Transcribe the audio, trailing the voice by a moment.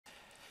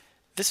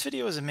This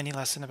video is a mini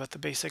lesson about the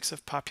basics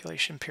of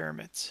population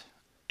pyramids.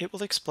 It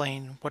will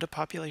explain what a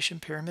population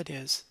pyramid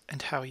is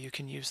and how you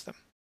can use them.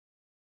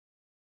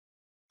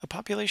 A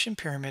population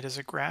pyramid is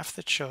a graph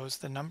that shows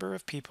the number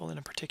of people in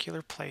a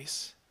particular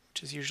place,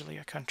 which is usually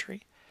a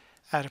country,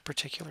 at a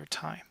particular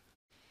time.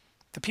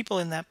 The people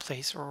in that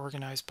place are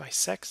organized by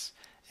sex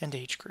and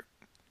age group.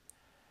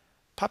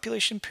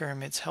 Population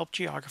pyramids help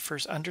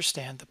geographers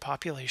understand the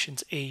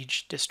population's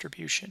age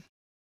distribution.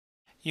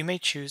 You may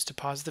choose to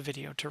pause the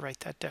video to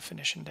write that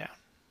definition down.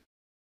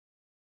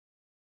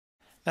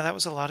 Now that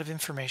was a lot of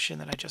information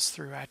that I just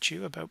threw at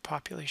you about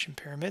population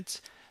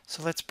pyramids,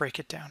 so let's break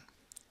it down.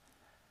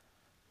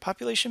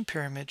 Population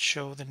pyramids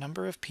show the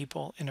number of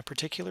people in a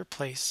particular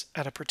place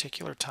at a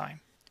particular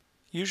time.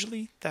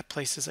 Usually that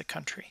place is a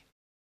country.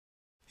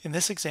 In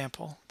this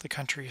example, the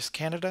country is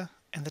Canada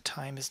and the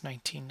time is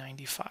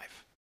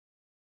 1995.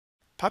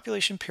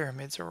 Population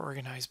pyramids are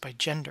organized by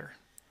gender.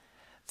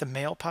 The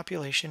male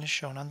population is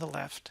shown on the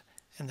left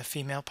and the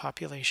female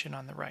population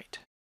on the right.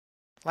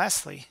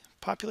 Lastly,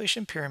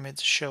 population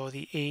pyramids show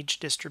the age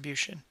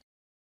distribution.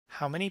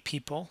 How many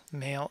people,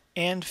 male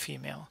and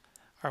female,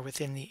 are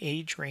within the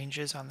age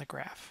ranges on the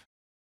graph.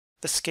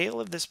 The scale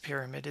of this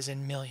pyramid is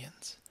in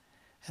millions,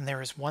 and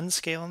there is one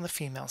scale on the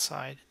female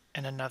side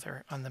and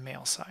another on the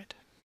male side.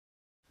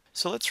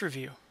 So let's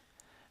review.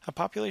 A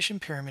population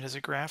pyramid is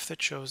a graph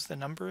that shows the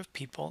number of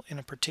people in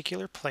a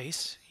particular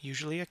place,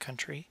 usually a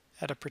country,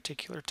 at a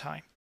particular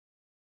time.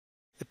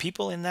 The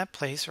people in that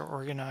place are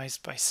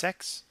organized by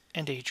sex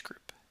and age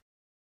group.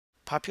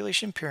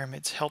 Population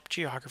pyramids help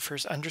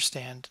geographers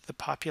understand the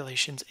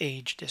population's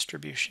age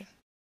distribution.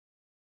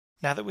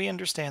 Now that we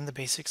understand the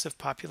basics of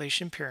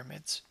population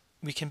pyramids,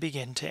 we can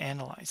begin to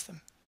analyze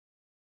them.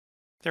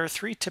 There are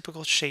three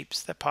typical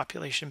shapes that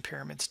population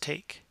pyramids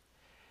take.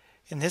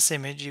 In this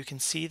image, you can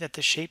see that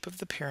the shape of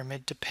the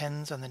pyramid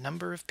depends on the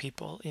number of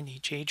people in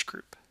each age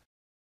group.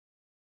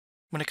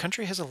 When a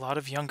country has a lot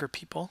of younger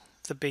people,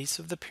 the base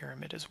of the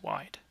pyramid is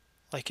wide,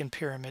 like in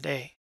Pyramid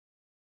A.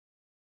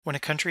 When a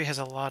country has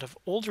a lot of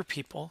older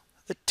people,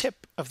 the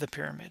tip of the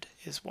pyramid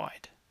is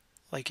wide,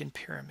 like in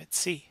Pyramid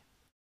C.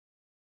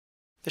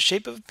 The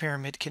shape of a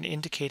pyramid can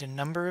indicate a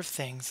number of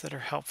things that are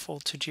helpful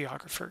to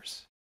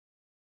geographers.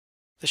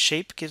 The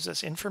shape gives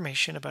us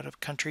information about a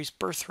country's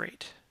birth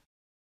rate,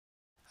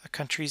 a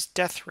country's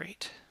death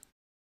rate,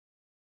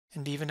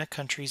 and even a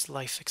country's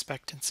life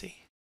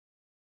expectancy.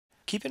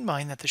 Keep in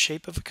mind that the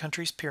shape of a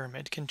country's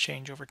pyramid can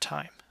change over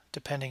time,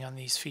 depending on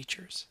these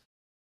features.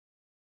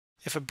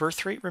 If a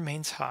birth rate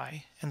remains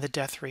high and the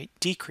death rate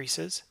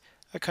decreases,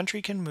 a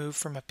country can move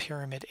from a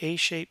Pyramid A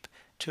shape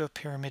to a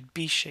Pyramid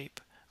B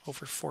shape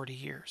over 40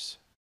 years.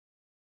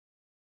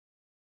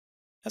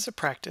 As a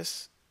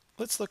practice,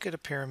 let's look at a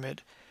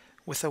pyramid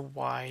with a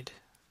wide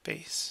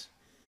base.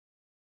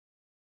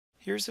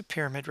 Here's a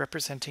pyramid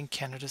representing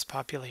Canada's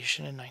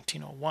population in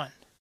 1901.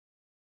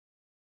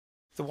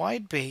 The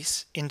wide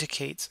base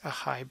indicates a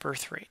high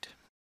birth rate.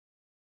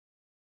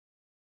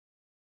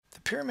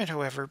 The pyramid,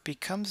 however,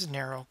 becomes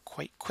narrow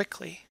quite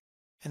quickly,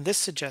 and this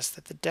suggests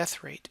that the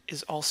death rate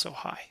is also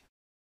high.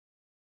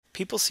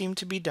 People seem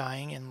to be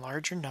dying in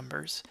larger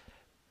numbers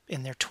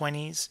in their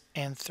 20s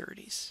and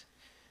 30s.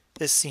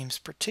 This seems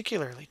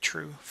particularly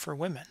true for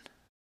women.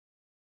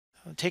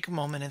 Take a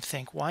moment and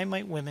think, why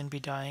might women be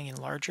dying in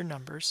larger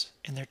numbers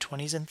in their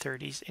 20s and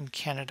 30s in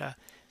Canada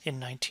in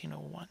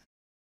 1901?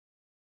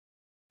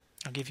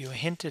 I'll give you a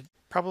hint, it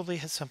probably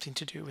has something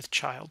to do with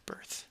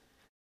childbirth.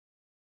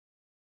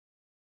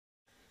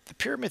 The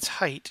pyramid's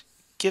height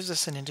gives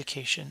us an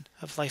indication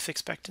of life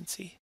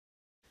expectancy.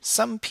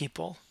 Some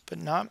people, but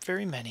not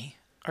very many,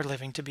 are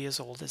living to be as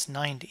old as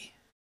 90.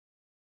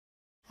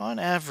 On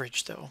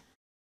average, though,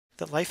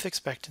 the life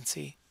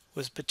expectancy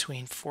was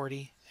between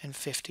 40 and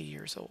 50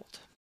 years old.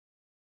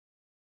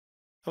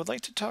 I would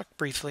like to talk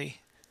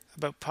briefly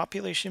about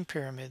population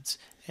pyramids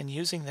and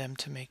using them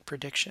to make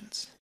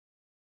predictions.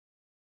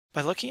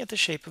 By looking at the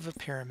shape of a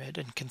pyramid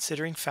and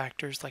considering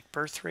factors like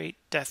birth rate,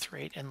 death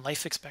rate, and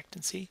life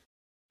expectancy,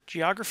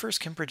 geographers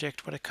can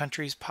predict what a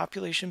country's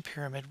population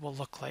pyramid will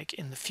look like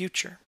in the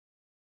future.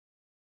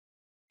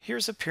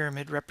 Here's a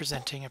pyramid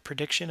representing a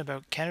prediction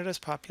about Canada's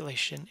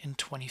population in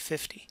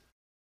 2050.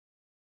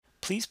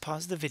 Please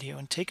pause the video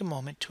and take a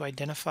moment to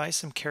identify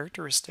some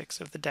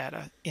characteristics of the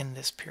data in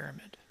this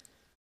pyramid.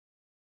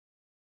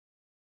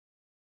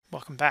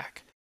 Welcome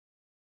back.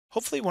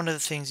 Hopefully one of the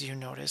things you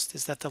noticed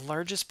is that the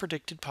largest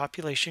predicted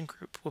population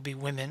group will be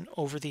women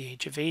over the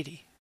age of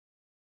 80.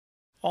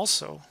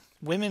 Also,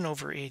 women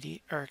over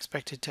 80 are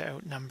expected to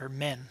outnumber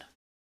men.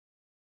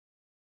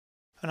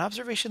 An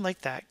observation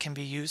like that can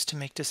be used to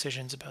make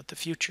decisions about the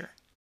future.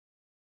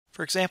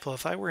 For example,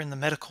 if I were in the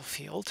medical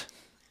field,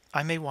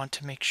 I may want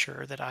to make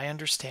sure that I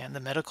understand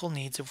the medical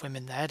needs of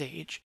women that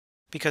age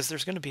because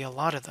there's going to be a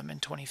lot of them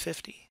in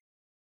 2050.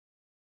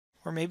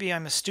 Or maybe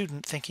I'm a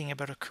student thinking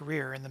about a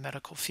career in the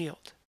medical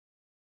field.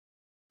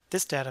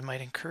 This data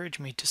might encourage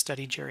me to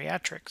study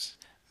geriatrics,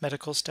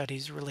 medical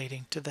studies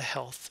relating to the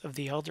health of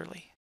the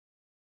elderly.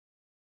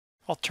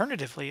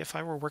 Alternatively, if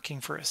I were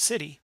working for a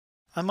city,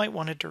 I might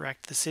want to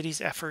direct the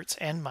city's efforts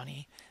and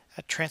money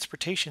at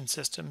transportation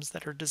systems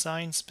that are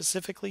designed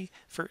specifically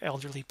for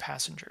elderly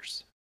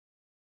passengers.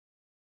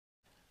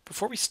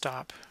 Before we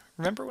stop,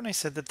 remember when I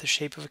said that the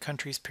shape of a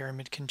country's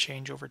pyramid can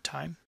change over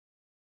time?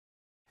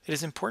 It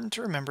is important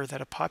to remember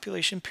that a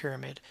population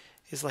pyramid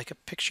is like a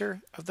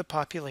picture of the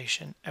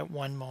population at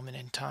one moment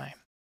in time.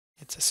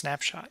 It's a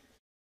snapshot.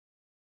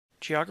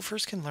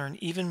 Geographers can learn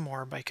even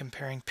more by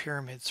comparing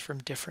pyramids from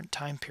different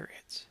time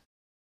periods.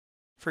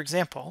 For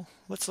example,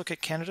 let's look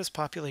at Canada's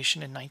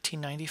population in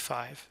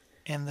 1995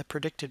 and the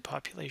predicted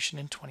population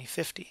in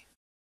 2050.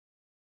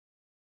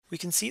 We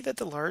can see that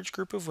the large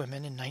group of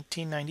women in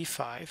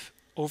 1995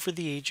 over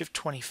the age of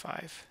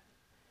 25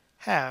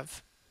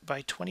 have,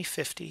 by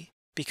 2050,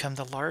 become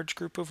the large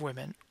group of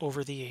women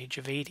over the age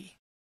of 80.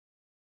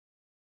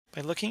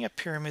 By looking at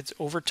pyramids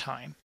over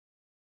time,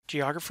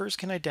 geographers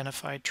can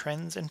identify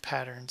trends and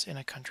patterns in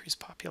a country's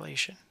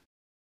population.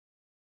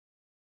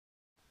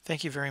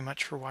 Thank you very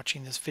much for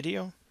watching this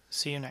video.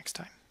 See you next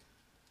time.